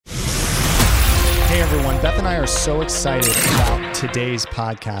everyone. Beth and I are so excited about today's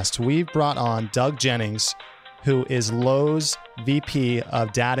podcast. We've brought on Doug Jennings, who is Lowe's VP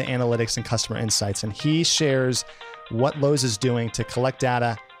of Data Analytics and Customer Insights. And he shares what Lowe's is doing to collect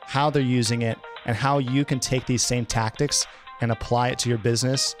data, how they're using it, and how you can take these same tactics and apply it to your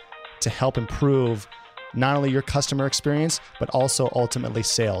business to help improve not only your customer experience, but also ultimately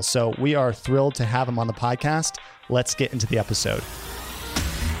sales. So we are thrilled to have him on the podcast. Let's get into the episode.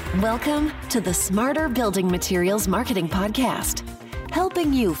 Welcome to the Smarter Building Materials Marketing Podcast,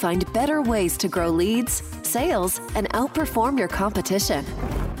 helping you find better ways to grow leads, sales, and outperform your competition.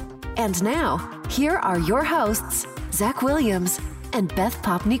 And now, here are your hosts, Zach Williams and Beth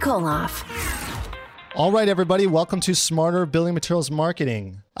Popnikolov. All right, everybody, welcome to Smarter Building Materials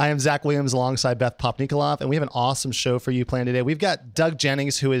Marketing. I am Zach Williams alongside Beth Popnikolov, and we have an awesome show for you planned today. We've got Doug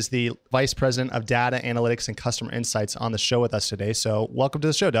Jennings, who is the Vice President of Data Analytics and Customer Insights, on the show with us today. So welcome to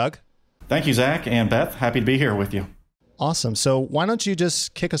the show, Doug. Thank you, Zach and Beth. Happy to be here with you. Awesome. So why don't you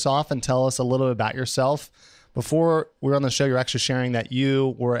just kick us off and tell us a little bit about yourself? Before we were on the show, you're actually sharing that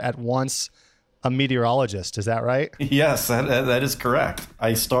you were at once a meteorologist. Is that right? Yes, that is correct.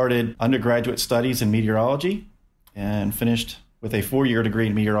 I started undergraduate studies in meteorology and finished with a 4-year degree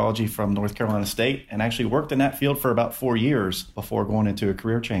in meteorology from North Carolina State, and actually worked in that field for about 4 years before going into a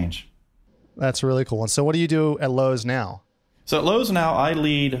career change. That's really cool. And so what do you do at Lowe's now? So at Lowe's now, I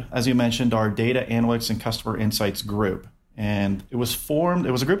lead, as you mentioned, our Data Analytics and Customer Insights group. And it was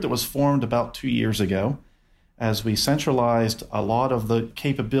a group that was formed about 2 years ago as we centralized a lot of the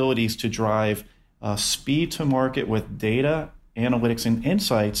capabilities to drive speed to market with data, analytics, and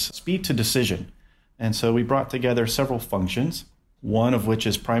insights, speed to decision. And so we brought together several functions, one of which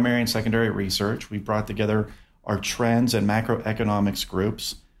is primary and secondary research. We brought together our trends and macroeconomics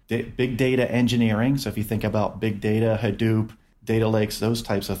groups, big data engineering. So if you think about big data, Hadoop, data lakes, those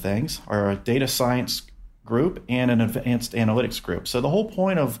types of things, our data science group, and an advanced analytics group. So the whole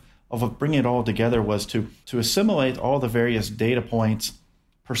point of bringing it all together was to assimilate all the various data points,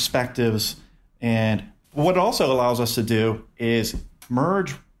 perspectives, and what it also allows us to do is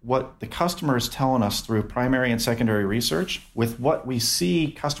merge what the customer is telling us through primary and secondary research with what we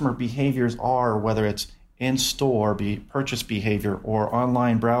see customer behaviors are, whether it's in-store purchase behavior or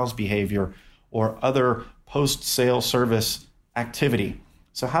online browse behavior or other post-sale service activity.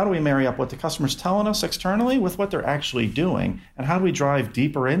 So how do we marry up what the customer's telling us externally with what they're actually doing? And how do we drive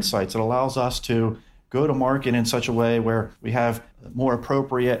deeper insights that allows us to go to market in such a way where we have more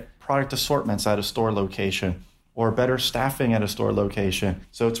appropriate product assortments at a store location or better staffing at a store location?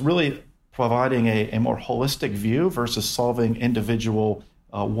 So it's really providing a more holistic view versus solving individual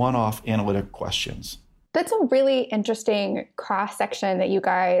one-off analytic questions. That's a really interesting cross-section that you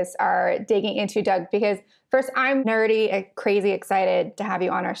guys are digging into, Doug, because first, I'm nerdy and crazy excited to have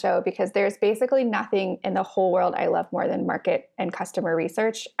you on our show because there's basically nothing in the whole world I love more than market and customer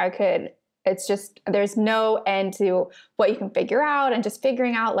research. It's just, there's no end to what you can figure out, and just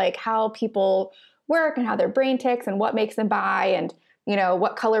figuring out like how people work and how their brain ticks and what makes them buy, and you know,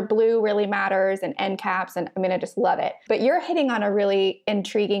 what color blue really matters, and end caps. And I mean, I just love it. But you're hitting on a really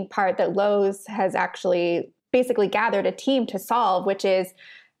intriguing part that Lowe's has actually basically gathered a team to solve, which is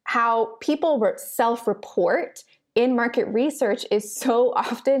how people self-report in market research is so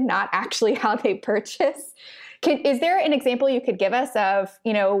often not actually how they purchase. Is there an example you could give us of,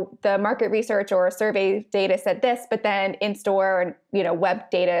 you know, the market research or survey data said this, but then in-store and, you know, web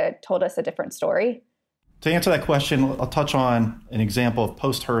data told us a different story? To answer that question, I'll touch on an example of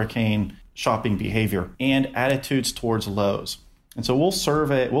post-hurricane shopping behavior and attitudes towards Lowe's. And so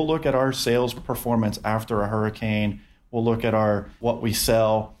we'll look at our sales performance after a hurricane. We'll look at what we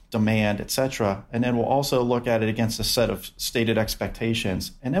sell, demand, et cetera. And then we'll also look at it against a set of stated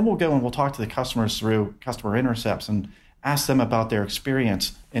expectations. And then we'll go and we'll talk to the customers through customer intercepts and ask them about their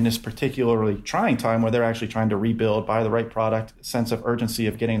experience in this particularly trying time where they're actually trying to rebuild, buy the right product, sense of urgency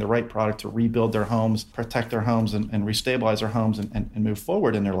of getting the right product to rebuild their homes, protect their homes, and restabilize their homes and move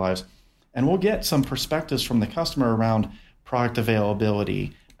forward in their lives. And we'll get some perspectives from the customer around product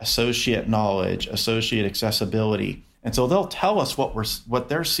availability, associate knowledge, associate accessibility. And so they'll tell us what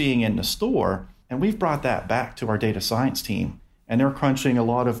they're seeing in the store, and we've brought that back to our data science team. And they're crunching a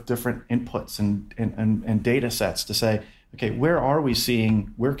lot of different inputs and data sets to say, okay, where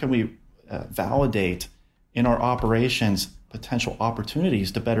can we validate in our operations potential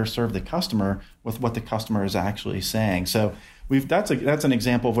opportunities to better serve the customer with what the customer is actually saying. So that's an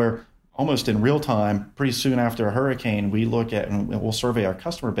example of where almost in real time, pretty soon after a hurricane, we look at and we'll survey our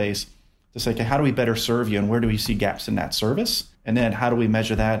customer base to say, okay, how do we better serve you and where do we see gaps in that service? And then how do we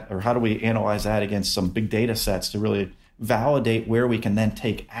measure that, or how do we analyze that against some big data sets to really validate where we can then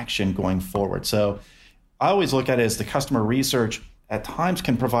take action going forward? So I always look at it as the customer research at times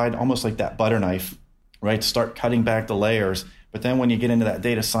can provide almost like that butter knife, right? Start cutting back the layers. But then when you get into that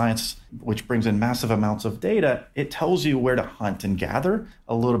data science, which brings in massive amounts of data, it tells you where to hunt and gather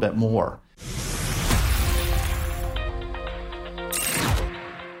a little bit more.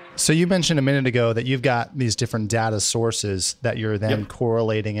 So you mentioned a minute ago that you've got these different data sources that you're then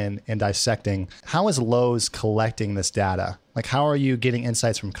correlating and dissecting. How is Lowe's collecting this data? Like, how are you getting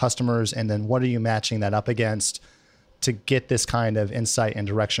insights from customers? And then what are you matching that up against to get this kind of insight and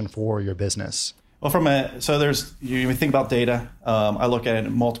direction for your business? Well, you think about data. I look at it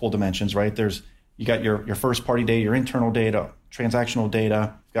in multiple dimensions, right? You got your first party data, your internal data, transactional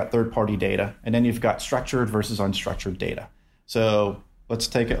data, you've got third party data, and then you've got structured versus unstructured data. So let's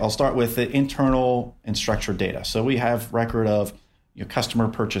take it. I'll start with the internal and structured data. So we have record of customer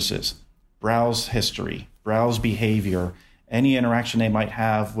purchases, browse history, browse behavior, any interaction they might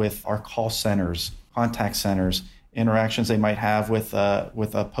have with our call centers, contact centers, interactions they might have with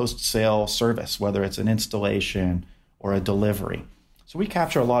a post-sale service, whether it's an installation or a delivery. So we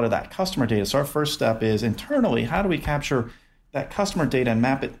capture a lot of that customer data. So our first step is internally, how do we capture that customer data and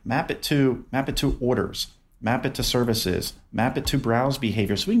map it to orders, map it to services, map it to browse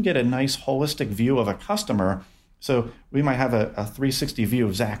behavior, so we can get a nice holistic view of a customer. So we might have a 360 view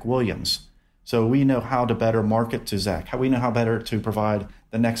of Zach Williams. So we know how to better market to Zach, how we know how better to provide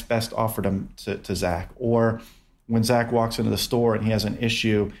the next best offer to Zach. Or when Zach walks into the store and he has an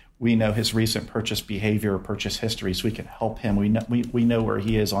issue, we know his recent purchase behavior or purchase history, so we can help him. We know where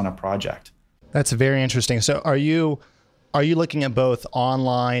he is on a project. That's very interesting. So are you looking at both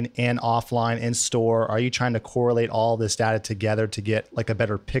online and offline in store? Are you trying to correlate all this data together to get like a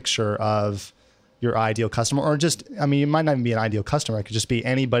better picture of your ideal customer? Or just, it might not even be an ideal customer. It could just be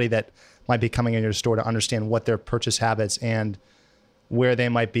anybody that might be coming in your store to understand what their purchase habits and where they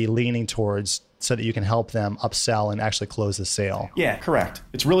might be leaning towards so that you can help them upsell and actually close the sale. Yeah, correct.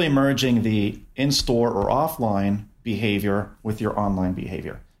 It's really merging the in-store or offline behavior with your online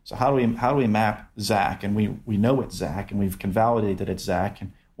behavior. So how do we map Zach, and we know it's Zach, and we can validate that it's Zach,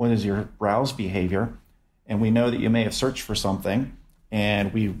 and what is your browse behavior, and we know that you may have searched for something,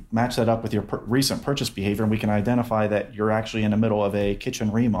 and we match that up with your recent purchase behavior, and we can identify that you're actually in the middle of a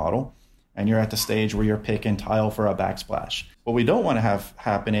kitchen remodel, and you're at the stage where you're picking tile for a backsplash. What we don't want to have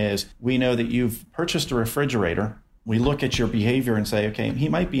happen is we know that you've purchased a refrigerator. We look at your behavior and say, okay, he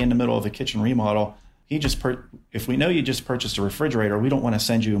might be in the middle of a kitchen remodel. If we know you just purchased a refrigerator, we don't want to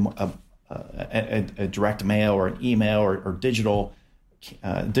send you a direct mail or an email or digital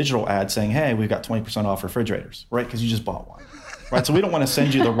ad saying, hey, we've got 20% off refrigerators, right? Because you just bought one, right? So we don't want to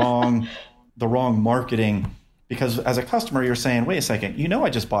send you the wrong marketing, because as a customer, you're saying, wait a second, I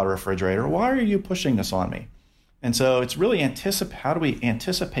just bought a refrigerator. Why are you pushing this on me? And so it's really how do we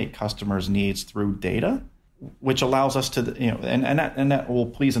anticipate customers' needs through data, which allows us to, and that will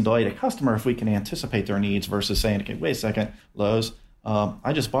please and delight a customer if we can anticipate their needs versus saying, okay, wait a second, Lowe's,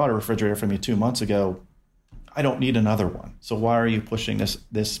 I just bought a refrigerator from you 2 months ago. I don't need another one. So why are you pushing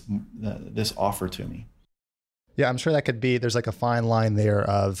this offer to me? Yeah, I'm sure that could be, there's like a fine line there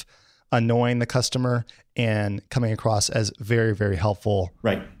of annoying the customer and coming across as very, very helpful.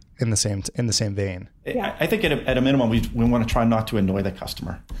 Right. In the same vein. Yeah. I think at a minimum, we want to try not to annoy the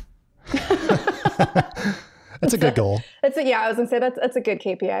customer. That's a good goal. I was gonna say that's a good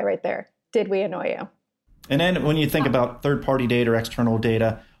KPI right there. Did we annoy you? And then when you think about third-party data or external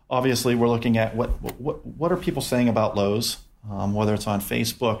data, obviously we're looking at what are people saying about Lowe's, whether it's on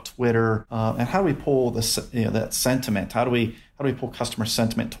Facebook, Twitter, and how do we pull that sentiment? How do we pull customer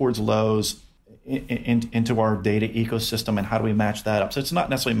sentiment towards Lowe's into our data ecosystem, and how do we match that up? So it's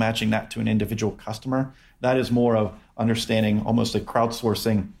not necessarily matching that to an individual customer. That is more of understanding, almost like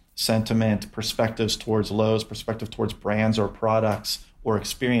crowdsourcing sentiment, perspectives towards Lowe's, perspective towards brands or products or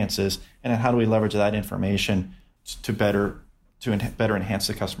experiences, and then how do we leverage that information to better enhance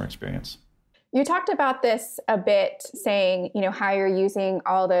the customer experience. You talked about this a bit, saying, how you're using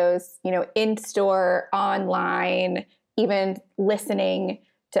all those, in-store, online, even listening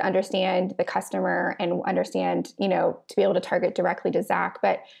to understand the customer and understand, to be able to target directly to Zach.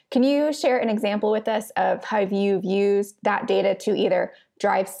 But can you share an example with us of how you've used that data to either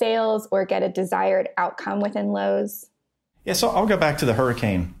drive sales or get a desired outcome within Lowe's? Yeah, so I'll go back to the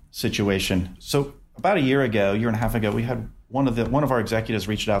hurricane situation. So about a year and a half ago, we had one of our executives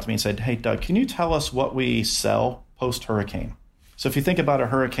reached out to me and said, hey, Doug, can you tell us what we sell post-hurricane? So if you think about a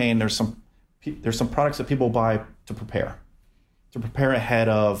hurricane, there's some products that people buy to prepare ahead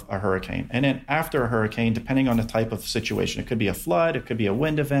of a hurricane. And then after a hurricane, depending on the type of situation, it could be a flood, it could be a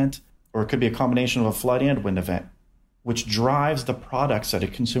wind event, or it could be a combination of a flood and wind event. which drives the products that a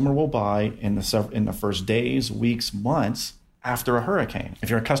consumer will buy in the first days, weeks, months after a hurricane. If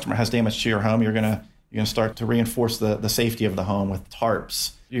your customer has damage to your home, you're going to start to reinforce the safety of the home with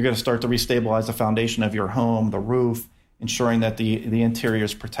tarps. You're going to start to restabilize the foundation of your home, the roof, ensuring that the interior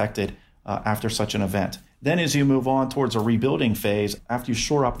is protected after such an event. Then as you move on towards a rebuilding phase, after you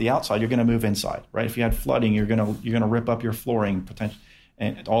shore up the outside, you're going to move inside, right? If you had flooding, you're going to rip up your flooring potentially,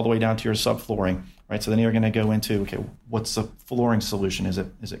 and all the way down to your subflooring, right? So then you're going to go into, okay, what's the flooring solution? Is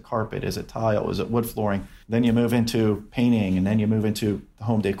it carpet? Is it tile? Is it wood flooring? Then you move into painting, and then you move into the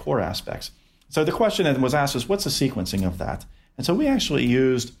home decor aspects. So the question that was asked is, what's the sequencing of that? And so we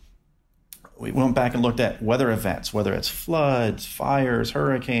went back and looked at weather events, whether it's floods, fires,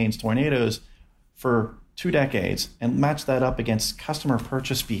 hurricanes, tornadoes, for 2 decades, and matched that up against customer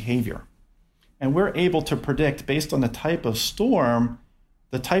purchase behavior. And we're able to predict, based on the type of storm,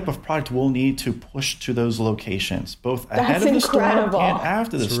 the type of product we'll need to push to those locations, both ahead of the storm and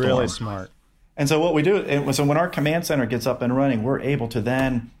after the storm. It's really smart. And so what we do, so when our command center gets up and running, we're able to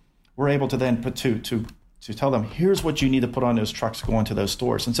then put to tell them, here's what you need to put on those trucks going to those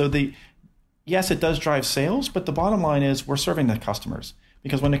stores. And so yes, it does drive sales, but the bottom line is we're serving the customers,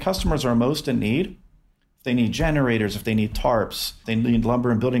 because when the customers are most in need, if they need generators, if they need tarps, if they need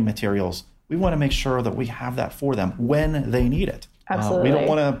lumber and building materials, we want to make sure that we have that for them when they need it. Absolutely.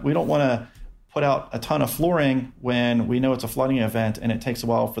 We don't want to put out a ton of flooring when we know it's a flooding event and it takes a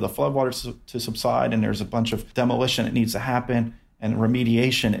while for the floodwaters to subside, and there's a bunch of demolition that needs to happen and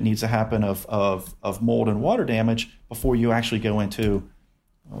remediation that needs to happen of mold and water damage before you actually go into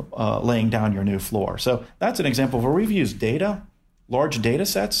laying down your new floor. So that's an example where we've used data, large data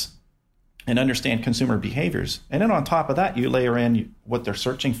sets, and understand consumer behaviors. And then on top of that, you layer in what they're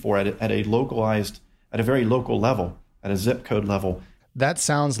searching for at a very local level, at a zip code level. That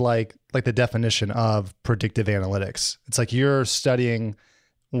sounds like the definition of predictive analytics. It's like you're studying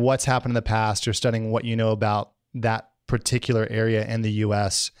what's happened in the past, you're studying what you know about that particular area in the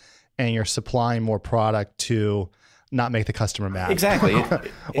US, and you're supplying more product to not make the customer mad. Exactly.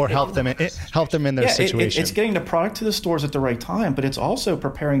 or help them in their situation. It's getting the product to the stores at the right time, but it's also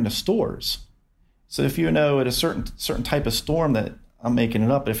preparing the stores. So if you know at a certain type of storm, that I'm making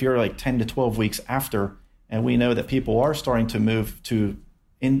it up, but if you're like 10 to 12 weeks after, and we know that people are starting to move to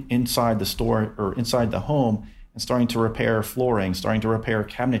inside the store or inside the home and starting to repair flooring, starting to repair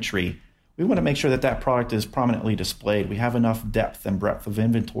cabinetry, we want to make sure that that product is prominently displayed. We have enough depth and breadth of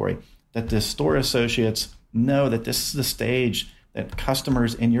inventory that the store associates know that this is the stage that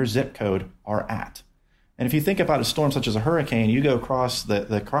customers in your zip code are at. And if you think about a storm such as a hurricane, you go across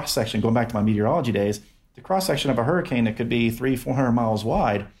the cross section, going back to my meteorology days, the cross section of a hurricane that could be 300-400 miles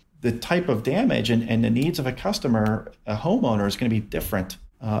wide, the type of damage and the needs of a customer, a homeowner, is going to be different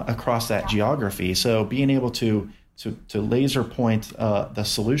across that geography. So being able to laser point the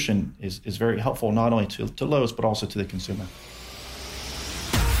solution is very helpful, not only to Lowe's, but also to the consumer.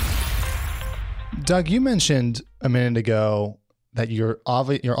 Doug, you mentioned a minute ago that you're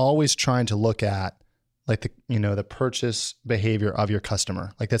always trying to look at the purchase behavior of your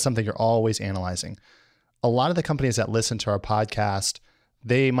customer. Like that's something you're always analyzing. A lot of the companies that listen to our podcast,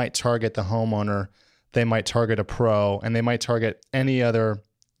 they might target the homeowner, they might target a pro, and they might target any other,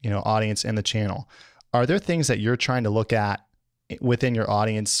 audience in the channel. Are there things that you're trying to look at within your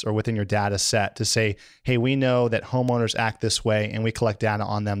audience or within your data set to say, hey, we know that homeowners act this way and we collect data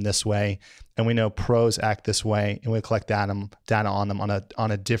on them this way, and we know pros act this way and we collect data on them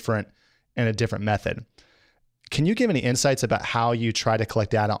on a different method? Can you give any insights about how you try to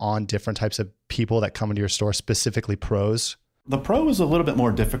collect data on different types of people that come into your store, specifically pros? The pro is a little bit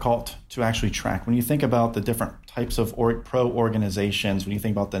more difficult to actually track. When you think about the different types of pro organizations, when you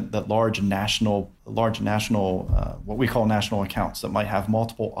think about the large national, what we call national accounts that might have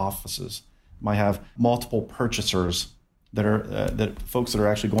multiple offices, might have multiple purchasers that are that folks that are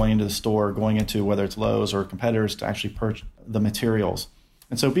actually going into the store, going into whether it's Lowe's or competitors to actually purchase the materials.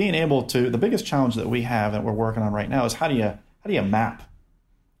 And so being able to, the biggest challenge that we have that we're working on right now is how do you map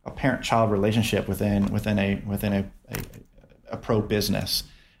a parent-child relationship within a pro business?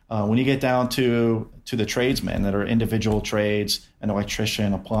 When you get down to the tradesmen that are individual trades, an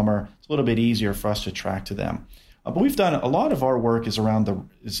electrician, a plumber, it's a little bit easier for us to track to them. But we've done a lot of our work is around the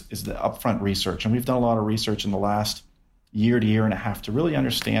upfront research, and we've done a lot of research in the last year to year and a half to really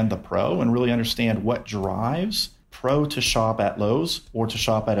understand the pro and really understand what drives pro to shop at Lowe's or to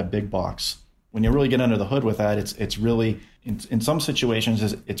shop at a big box. When you really get under the hood with that, it's really in some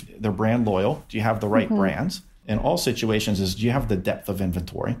situations they're brand loyal. Do you have the right brands? In all situations is, do you have the depth of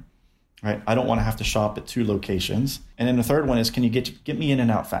inventory? Right? I don't want to have to shop at 2 locations. And then the third one is, can you get me in and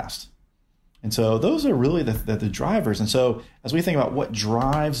out fast? And so those are really the drivers. And so as we think about what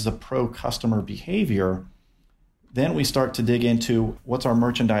drives the pro customer behavior, then we start to dig into what's our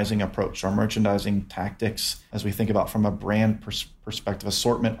merchandising approach, our merchandising tactics, as we think about from a brand perspective,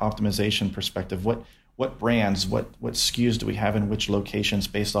 assortment optimization perspective, what brands, what SKUs do we have in which locations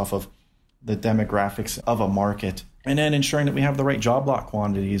based off of the demographics of a market, and then ensuring that we have the right job lot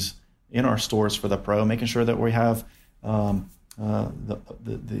quantities in our stores for the pro, making sure that we have the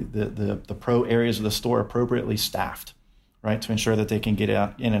pro areas of the store appropriately staffed, right, to ensure that they can get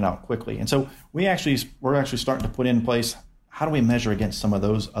in and out quickly. And so we're actually starting to put in place, how do we measure against some of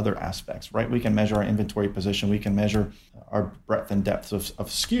those other aspects, right? We can measure our inventory position, we can measure our breadth and depth of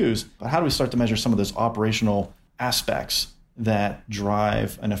SKUs, but how do we start to measure some of those operational aspects that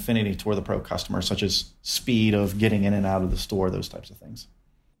drive an affinity toward the pro customer, such as speed of getting in and out of the store, those types of things?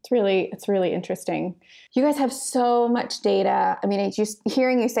 It's really interesting. You guys have so much data. I mean, it's just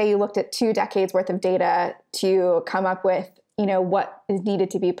hearing you say you looked at 2 decades worth of data to come up with, what is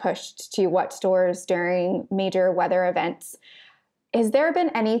needed to be pushed to what stores during major weather events. Has there been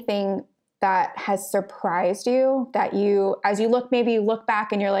anything that has surprised you that you, as you look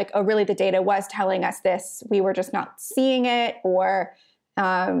back and you're like, oh, really, the data was telling us this, we were just not seeing it, or,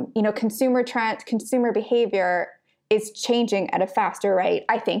 consumer trend, consumer behavior is changing at a faster rate?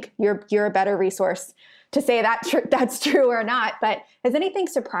 I think you're a better resource to say that's true or not. But has anything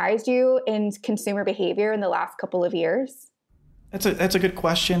surprised you in consumer behavior in the last couple of years? That's a good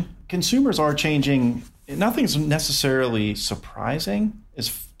question. Consumers are changing. Nothing's necessarily surprising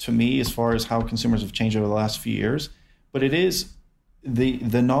to me as far as how consumers have changed over the last few years, but it is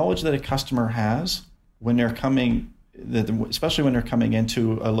the knowledge that a customer has when they're coming, especially when they're coming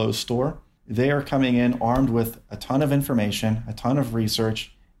into a Lowe's store. They are coming in armed with a ton of information, a ton of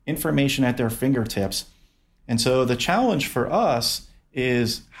research, information at their fingertips. And so the challenge for us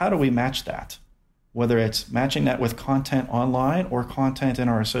is, how do we match that? Whether it's matching that with content online or content in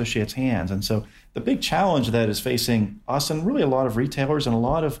our associates' hands. And so the big challenge that is facing us and really a lot of retailers and a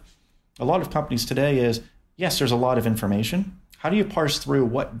lot of companies today is, yes, there's a lot of information. How do you parse through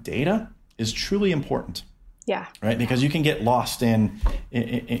what data is truly important? Yeah. Right. Because you can get lost in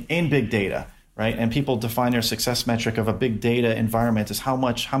big data, right? And people define their success metric of a big data environment as how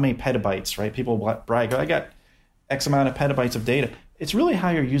many petabytes, right? People brag, I got X amount of petabytes of data. It's really how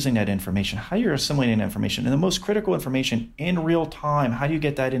you're using that information, how you're assimilating that information, and the most critical information in real time. How do you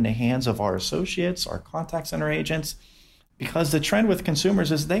get that in the hands of our associates, our contact center agents? Because the trend with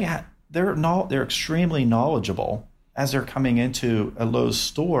consumers is they're extremely knowledgeable as they're coming into a Lowe's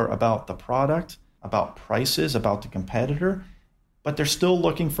store about the product, about prices, about the competitor, but they're still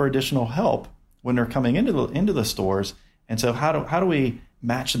looking for additional help when they're coming into the stores. And so how do we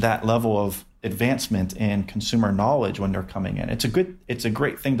match that level of advancement in consumer knowledge when they're coming in? It's a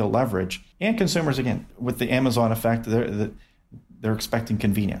great thing to leverage. And consumers, again, with the Amazon effect, they're expecting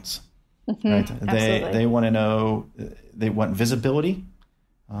convenience, right? They want to know, they want visibility.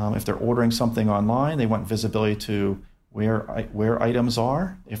 If they're ordering something online, they want visibility to where items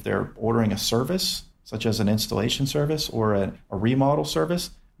are. If they're ordering a service, such as an installation service or a remodel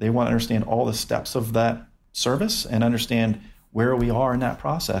service, they want to understand all the steps of that service and understand where we are in that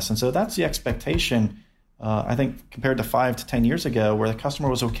process. And so that's the expectation, I think, compared to 5 to 10 years ago, where the customer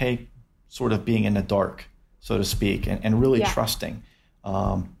was okay sort of being in the dark, so to speak, and really trusting.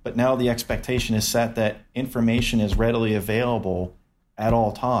 But now the expectation is set that information is readily available at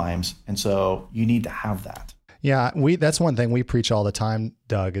all times. And so you need to have that. Yeah, that's one thing we preach all the time,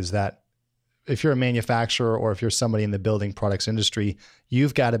 Doug, is that if you're a manufacturer or if you're somebody in the building products industry,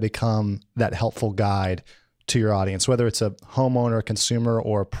 you've got to become that helpful guide to your audience, whether it's a homeowner, a consumer,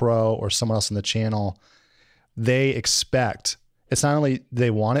 or a pro, or someone else in the channel. They expect, it's not only they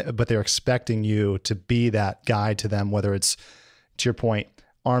want it, but they're expecting you to be that guide to them, whether it's, to your point,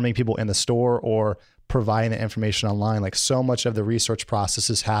 arming people in the store or providing the information online. Like, so much of the research process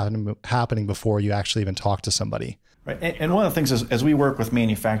is happening before you actually even talk to somebody. Right. And one of the things is, as we work with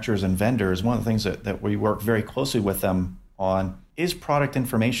manufacturers and vendors, one of the things that we work very closely with them on is product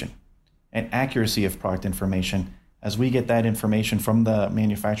information and accuracy of product information, as we get that information from the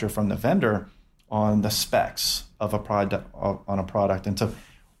manufacturer, from the vendor, on the specs of a product, on a product. And so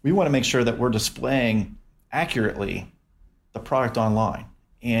we want to make sure that we're displaying accurately the product online.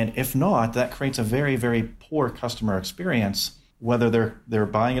 And if not, that creates a very, very poor customer experience, whether they're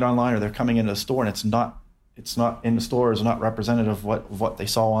buying it online or they're coming into the store and it's not in the store, is not representative of what they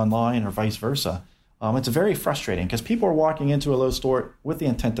saw online, or vice versa. It's very frustrating because people are walking into a Lowe's store with the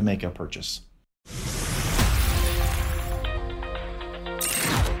intent to make a purchase.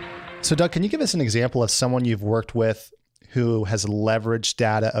 So Doug, can you give us an example of someone you've worked with who has leveraged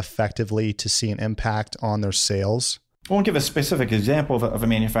data effectively to see an impact on their sales? I won't give a specific example of a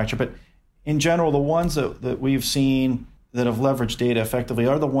manufacturer, but in general, the ones that we've seen that have leveraged data effectively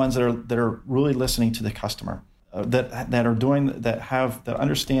are the ones that are really listening to the customer, that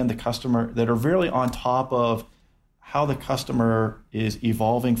understand the customer, that are really on top of how the customer is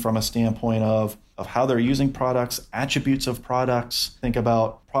evolving from a standpoint of how they're using products, attributes of products. Think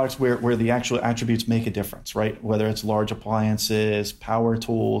about products where the actual attributes make a difference, right? Whether it's large appliances, power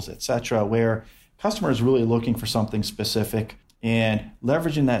tools, et cetera, where customer is really looking for something specific, and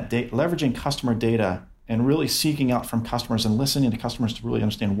leveraging customer data and really seeking out from customers and listening to customers to really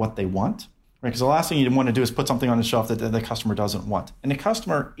understand what they want, right? Because the last thing you want to do is put something on the shelf that the customer doesn't want. And the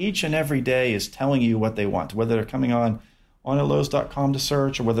customer each and every day is telling you what they want, whether they're coming on a Lowe's.com to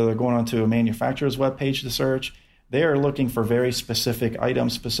search or whether they're going onto a manufacturer's webpage to search. They are looking for very specific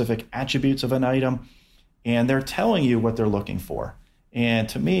items, specific attributes of an item, and they're telling you what they're looking for. And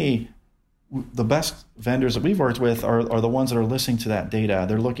to me, the best vendors that we've worked with are the ones that are listening to that data.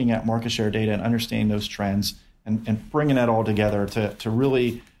 They're looking at market share data and understanding those trends and bringing that all together to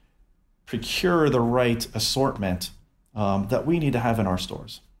really procure the right assortment that we need to have in our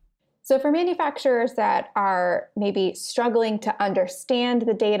stores. So for manufacturers that are maybe struggling to understand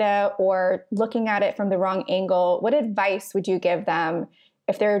the data or looking at it from the wrong angle, what advice would you give them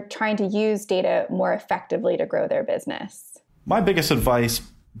if they're trying to use data more effectively to grow their business? My biggest advice,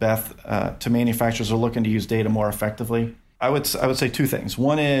 Beth, to manufacturers who are looking to use data more effectively, I would say two things.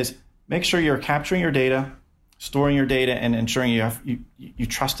 One is make sure you're capturing your data, storing your data, and ensuring you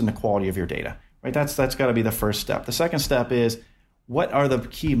trust in the quality of your data. Right? That's got to be the first step. The second step is, what are the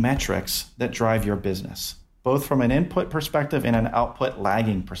key metrics that drive your business, both from an input perspective and an output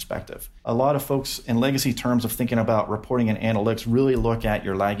lagging perspective? A lot of folks in legacy terms of thinking about reporting and analytics really look at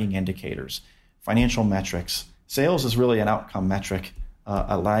your lagging indicators, financial metrics. Sales is really an outcome metric,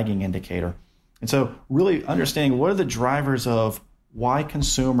 a lagging indicator. And so really understanding what are the drivers of why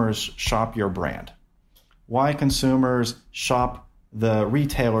consumers shop your brand, why consumers shop the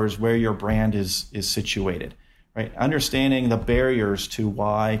retailers where your brand is situated. Right, understanding the barriers to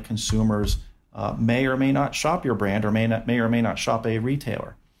why consumers may or may not shop your brand or may or may not shop a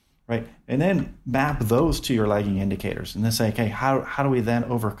retailer, right? And then map those to your lagging indicators and then say, okay, how do we then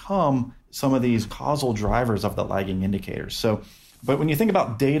overcome some of these causal drivers of the lagging indicators? So, but when you think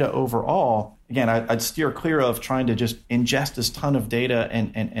about data overall, again, I'd steer clear of trying to just ingest this ton of data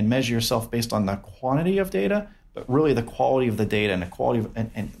and measure yourself based on the quantity of data, but really the quality of the data and the quality of,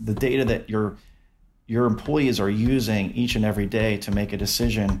 and the data that your employees are using each and every day to make a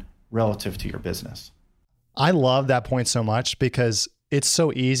decision relative to your business. I love that point so much because it's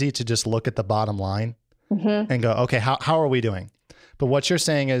so easy to just look at the bottom line and go, okay, how are we doing? But what you're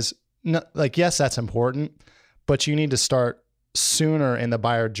saying is, no, like, yes, that's important, but you need to start sooner in the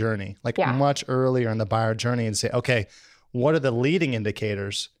buyer journey, much earlier in the buyer journey, and say, okay, what are the leading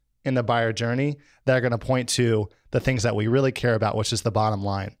indicators in the buyer journey that are going to point to the things that we really care about, which is the bottom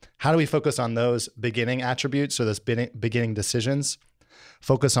line? How do we focus on those beginning attributes or those beginning decisions,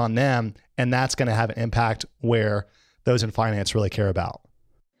 focus on them, and that's going to have an impact where those in finance really care about.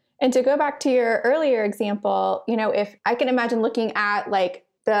 And to go back to your earlier example, if I can imagine looking at like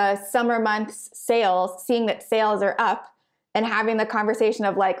the summer months sales, seeing that sales are up and having the conversation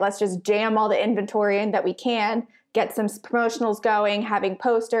of like, let's just jam all the inventory in that we can, get some promotionals going, having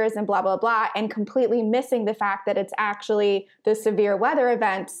posters and blah, blah, blah, and completely missing the fact that it's actually the severe weather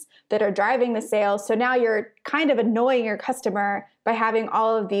events that are driving the sales. So now you're kind of annoying your customer by having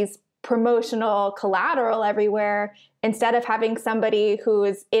all of these promotional collateral everywhere instead of having somebody who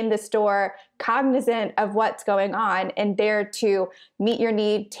is in the store cognizant of what's going on and there to meet your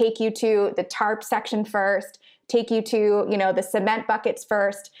need, take you to the tarp section first, take you to, the cement buckets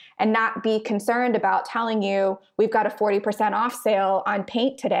first, and not be concerned about telling you we've got a 40% off sale on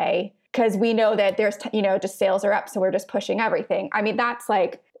paint today because we know that there's, just sales are up, so we're just pushing everything. I mean, that's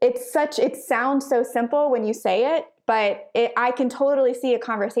like, it sounds so simple when you say it, but I can totally see a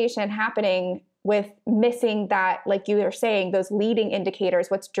conversation happening with missing that, like you were saying, those leading indicators,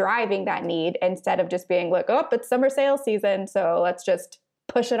 what's driving that need, instead of just being like, oh, it's summer sales season, so let's just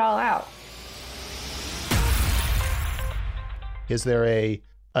push it all out. Is there a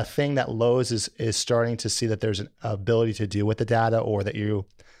thing that Lowe's is starting to see that there's an ability to do with the data, or that you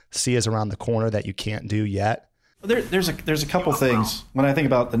see is around the corner that you can't do yet? There's a couple things when I think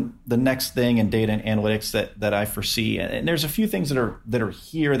about the next thing in data and analytics that I foresee, and there's a few things that are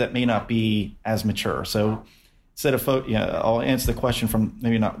here that may not be as mature. So instead of I'll answer the question from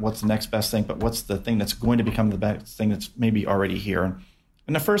maybe not what's the next best thing, but what's the thing that's going to become the best thing that's maybe already here.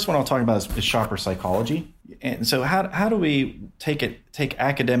 And the first one I'll talk about is shopper psychology. And so how do we take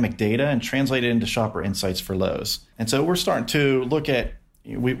academic data and translate it into shopper insights for Lowe's? And so we're starting to look at,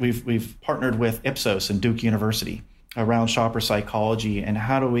 we've partnered with Ipsos and Duke University around shopper psychology, and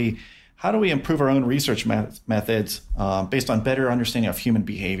how do we improve our own research methods based on better understanding of human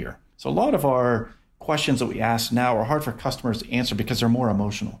behavior. So a lot of our questions that we ask now are hard for customers to answer because they're more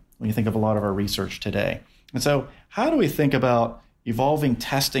emotional when you think of a lot of our research today. And so how do we think about evolving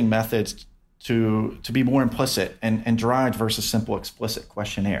testing methods to be more implicit and derived versus simple explicit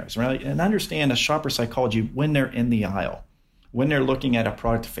questionnaires, right? And understand a shopper psychology when they're in the aisle, when they're looking at a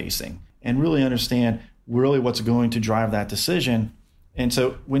product facing, and really understand really what's going to drive that decision. And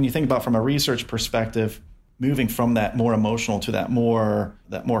so when you think about from a research perspective, moving from that more emotional to that more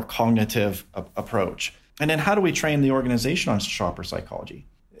cognitive approach. And then how do we train the organization on shopper psychology?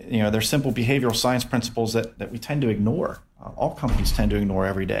 There's simple behavioral science principles that we tend to ignore. All companies tend to ignore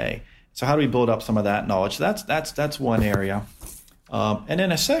every day. So how do we build up some of that knowledge? That's one area. And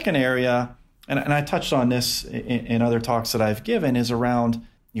then a second area, and I touched on this in other talks that I've given, is around,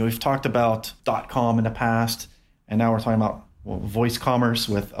 we've talked about .com in the past, and now we're talking about voice commerce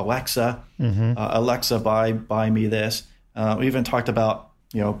with Alexa. Alexa, buy me this. We even talked about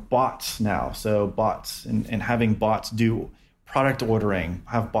bots now. So bots and having bots do product ordering,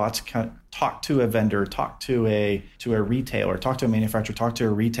 have bots talk to a vendor, talk to a retailer, talk to a manufacturer, talk to a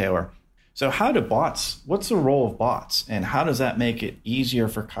retailer. So what's the role of bots, and how does that make it easier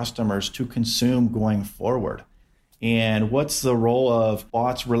for customers to consume going forward? And what's the role of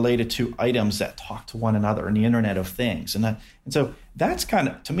bots related to items that talk to one another in the Internet of Things? And so that's kind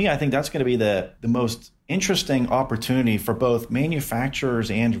of, to me, I think that's going to be the most interesting opportunity for both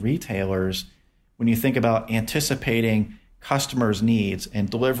manufacturers and retailers when you think about anticipating customers' needs and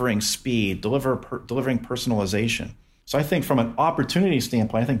delivering speed, delivering personalization. So I think from an opportunity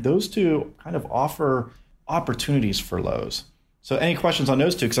standpoint, I think those two kind of offer opportunities for Lowe's. So any questions on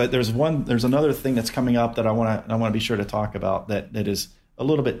those two? Because there's another thing that's coming up that I want to be sure to talk about that is a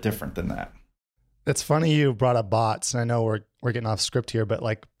little bit different than that. It's funny you brought up bots, and I know we're getting off script here, but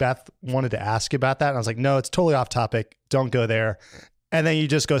like Beth wanted to ask you about that, and I was like, no, it's totally off topic. Don't go there. And then you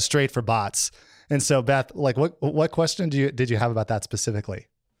just go straight for bots. And so Beth, like what question did you have about that specifically?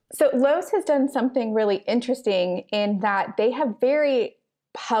 So Lowe's has done something really interesting in that they have very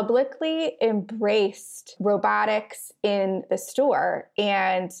publicly embraced robotics in the store,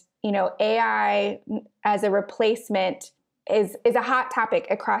 and AI as a replacement is a hot topic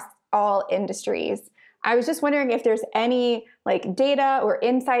across all industries. I was just wondering if there's any like data or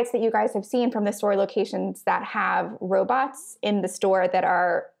insights that you guys have seen from the store locations that have robots in the store that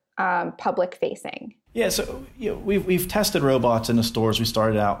are public facing. Yeah, so we've tested robots in the stores. We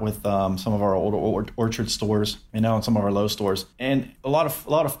started out with some of our old Orchard stores, and now in some of our Lowe's stores. And a lot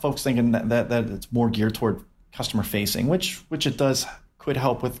of folks thinking that it's more geared toward customer facing, which it could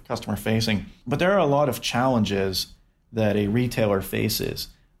help with customer facing. But there are a lot of challenges that a retailer faces.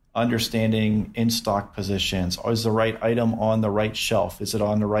 Understanding in-stock positions. Is the right item on the right shelf? Is it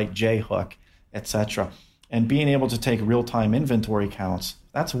on the right J-hook, etc.? And being able to take real-time inventory counts.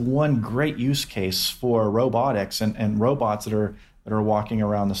 That's one great use case for robotics and robots that are walking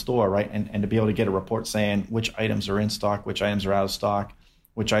around the store, right? And to be able to get a report saying which items are in stock, which items are out of stock,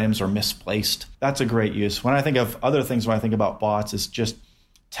 which items are misplaced. That's a great use. When I think of other things, when I think about bots, it's just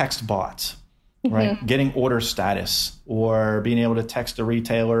text bots, right? Mm-hmm. Getting order status, or being able to text a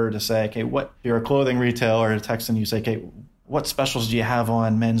retailer to say, okay, if you're a clothing retailer, text and you say, okay, what specials do you have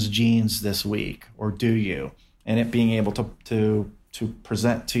on men's jeans this week, or do you? And it being able to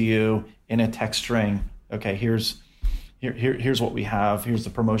present to you in a text string, okay, here's what we have, here's the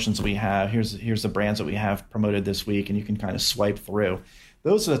promotions that we have, here's the brands that we have promoted this week, and you can kind of swipe through.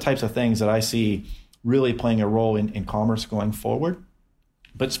 Those are the types of things that I see really playing a role in commerce going forward.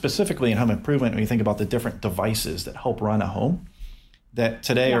 But specifically in home improvement, when you think about the different devices that help run a home, that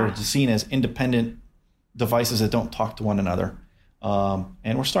today are seen as independent devices that don't talk to one another.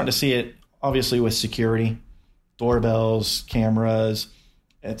 And we're starting to see it obviously with security, doorbells, cameras,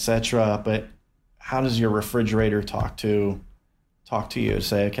 etc. But how does your refrigerator talk to you?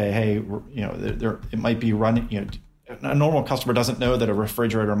 Say, okay, hey, it might be running. A normal customer doesn't know that a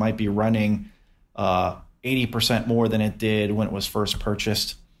refrigerator might be running 80% more than it did when it was first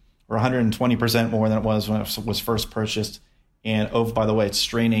purchased, or 120% more than it was when it was first purchased. And by the way, it's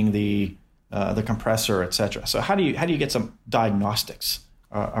straining the compressor, etc. So how do you get some diagnostics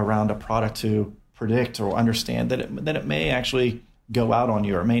around a product to predict or understand that it may actually go out on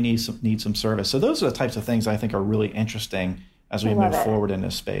you, or may need some service? So those are the types of things I think are really interesting as we move forward in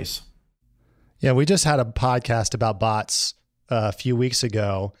this space. Yeah, we just had a podcast about bots a few weeks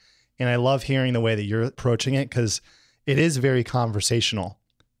ago, And I love hearing the way that you're approaching it because it is very conversational.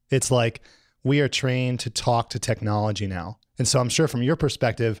 It's like we are trained to talk to technology now. And so I'm sure from your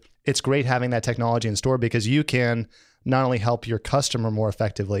perspective, it's great having that technology in store because you can not only help your customer more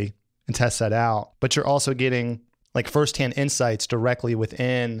effectively and test that out, but you're also getting like firsthand insights directly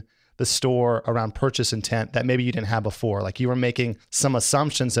within the store around purchase intent that maybe you didn't have before. Like you were making some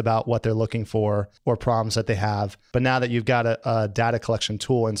assumptions about what they're looking for or problems that they have. But now that you've got a data collection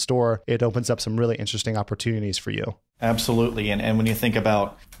tool in store, it opens up some really interesting opportunities for you. Absolutely. And when you think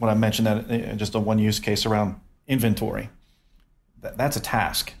about what I mentioned, that just a one use case around inventory, that's a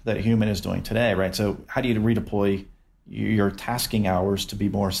task that a human is doing today, right? So how do you redeploy your tasking hours to be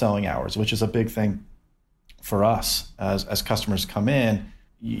more selling hours, which is a big thing for us as customers come in.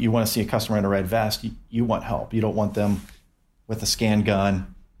 You want to see a customer in a red vest, you want help. You don't want them with a scan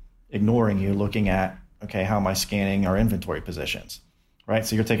gun ignoring you, looking at, okay, how am I scanning our inventory positions, right?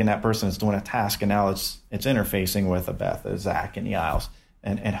 So you're taking that person that's doing a task and now it's interfacing with a Beth, a Zach in the aisles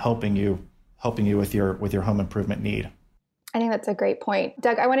and helping you with your home improvement need. I think that's a great point.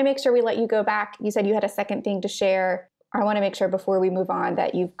 Doug, I want to make sure we let you go back. You said you had a second thing to share. I want to make sure before we move on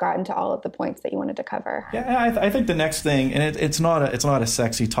that you've gotten to all of the points that you wanted to cover. Yeah, I think the next thing, and it's not a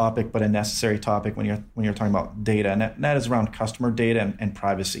sexy topic, but a necessary topic when you're talking about data, and that is around customer data and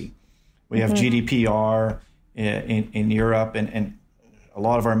privacy. We have GDPR in Europe, and a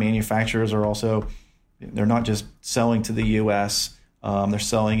lot of our manufacturers are also, they're not just selling to the U.S., they're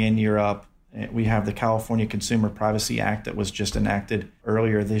selling in Europe. We have the California Consumer Privacy Act that was just enacted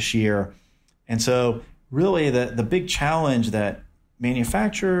earlier this year, and so really, the big challenge that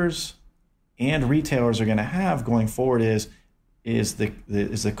manufacturers and retailers are going to have going forward is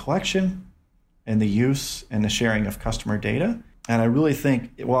the collection and the use and the sharing of customer data. And I really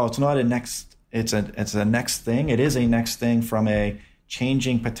think, while it's not it's a next thing. It is a next thing from a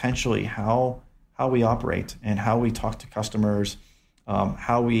changing potentially how we operate and how we talk to customers,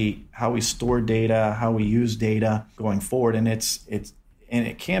 how we store data, how we use data going forward, and and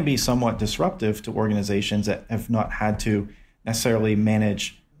it can be somewhat disruptive to organizations that have not had to necessarily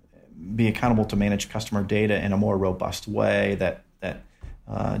be accountable to manage customer data in a more robust way that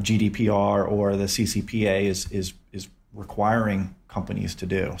GDPR or the CCPA is requiring companies to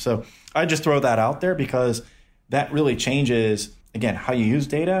do. So I just throw that out there because that really changes, again, how you use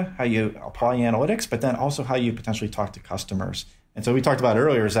data, how you apply analytics, but then also how you potentially talk to customers. And so we talked about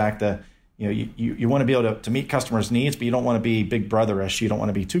earlier, Zach, you want to be able to meet customers' needs, but you don't want to be big brotherish. You don't want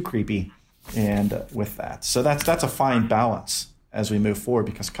to be too creepy, and with that, so that's a fine balance as we move forward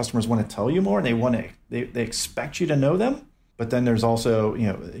because customers want to tell you more. And they expect you to know them, but then there's also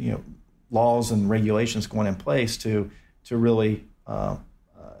laws and regulations going in place to really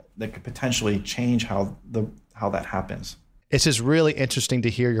that could potentially change how that happens. It's just really interesting to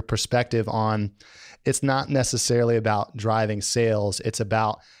hear your perspective on. It's not necessarily about driving sales. It's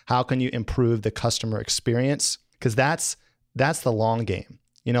about how can you improve the customer experience? Because that's the long game.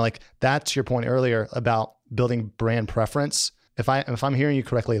 Like that's your point earlier about building brand preference. If I'm hearing you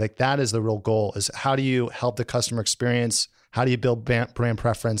correctly, like that is the real goal, is how do you help the customer experience? How do you build brand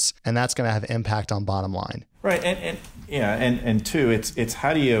preference? And that's going to have impact on bottom line. Right. And two, it's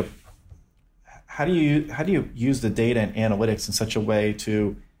how do you use the data and analytics in such a way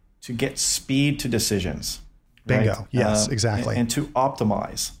to get speed to decisions. Bingo. Right? Yes, exactly. And to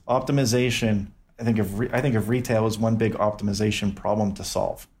optimize. Optimization, I think of retail as one big optimization problem to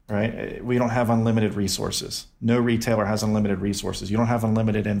solve, right? We don't have unlimited resources. No retailer has unlimited resources. You don't have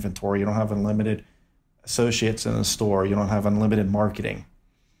unlimited inventory. You don't have unlimited associates in the store. You don't have unlimited marketing.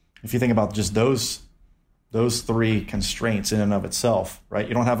 If you think about just those three constraints in and of itself, right?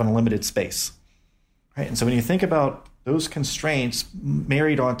 You don't have unlimited space, right? And so when you think about those constraints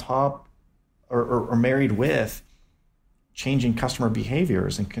married on top or married with changing customer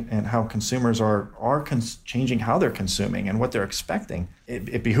behaviors and how consumers are changing how they're consuming and what they're expecting,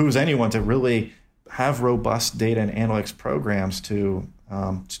 it behooves anyone to really have robust data and analytics programs to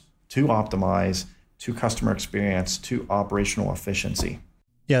optimize to customer experience, to operational efficiency.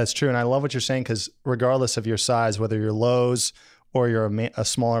 Yeah, that's true. And I love what you're saying because regardless of your size, whether you're Lowe's or you're a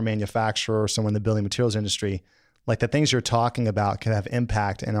smaller manufacturer or someone in the building materials industry, like the things you're talking about can have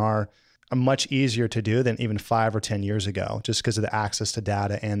impact and are much easier to do than even 5 or 10 years ago, just because of the access to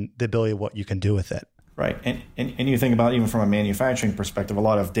data and the ability of what you can do with it. Right. And you think about, even from a manufacturing perspective, a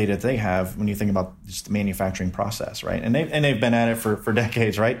lot of data they have when you think about just the manufacturing process, right? And they've been at it for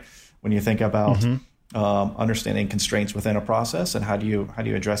decades, right? When you think about understanding constraints within a process and how do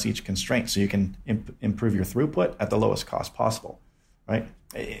you address each constraint so you can improve your throughput at the lowest cost possible, right?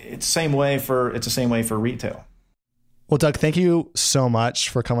 It's the same way for retail. Well, Doug, thank you so much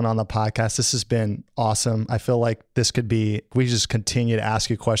for coming on the podcast. This has been awesome. I feel like we just continue to ask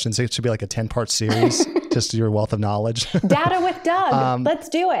you questions. It should be like a 10-part series, just your wealth of knowledge. Data with Doug. Let's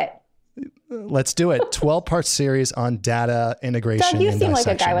do it. Let's do it. 12-part series on data integration. Doug, you seem like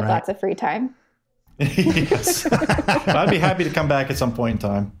a guy with lots of free time. Yes. I'd be happy to come back at some point in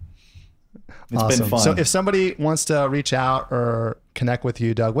time. It's been fun. So if somebody wants to reach out or connect with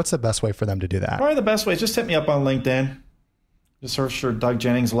you, Doug, what's the best way for them to do that? Probably the best way is just hit me up on LinkedIn. Just search for Doug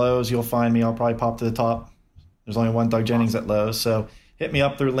Jennings Lowe's. You'll find me. I'll probably pop to the top. There's only one Doug Jennings at Lowe's. So hit me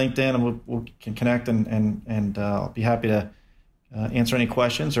up through LinkedIn and we can connect and I'll be happy to answer any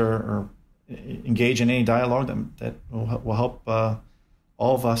questions or engage in any dialogue that will help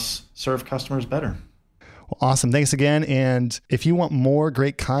all of us serve customers better. Awesome. Thanks again. And if you want more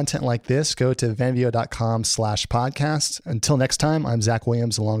great content like this, go to venveo.com/podcast. Until next time, I'm Zach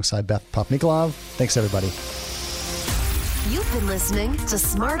Williams alongside Beth Popnikolov. Thanks, everybody. You've been listening to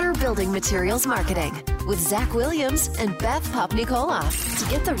Smarter Building Materials Marketing with Zach Williams and Beth Popnikolov. To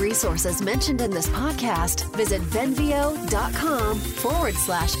get the resources mentioned in this podcast, visit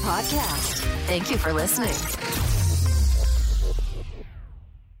venveo.com/podcast. Thank you for listening.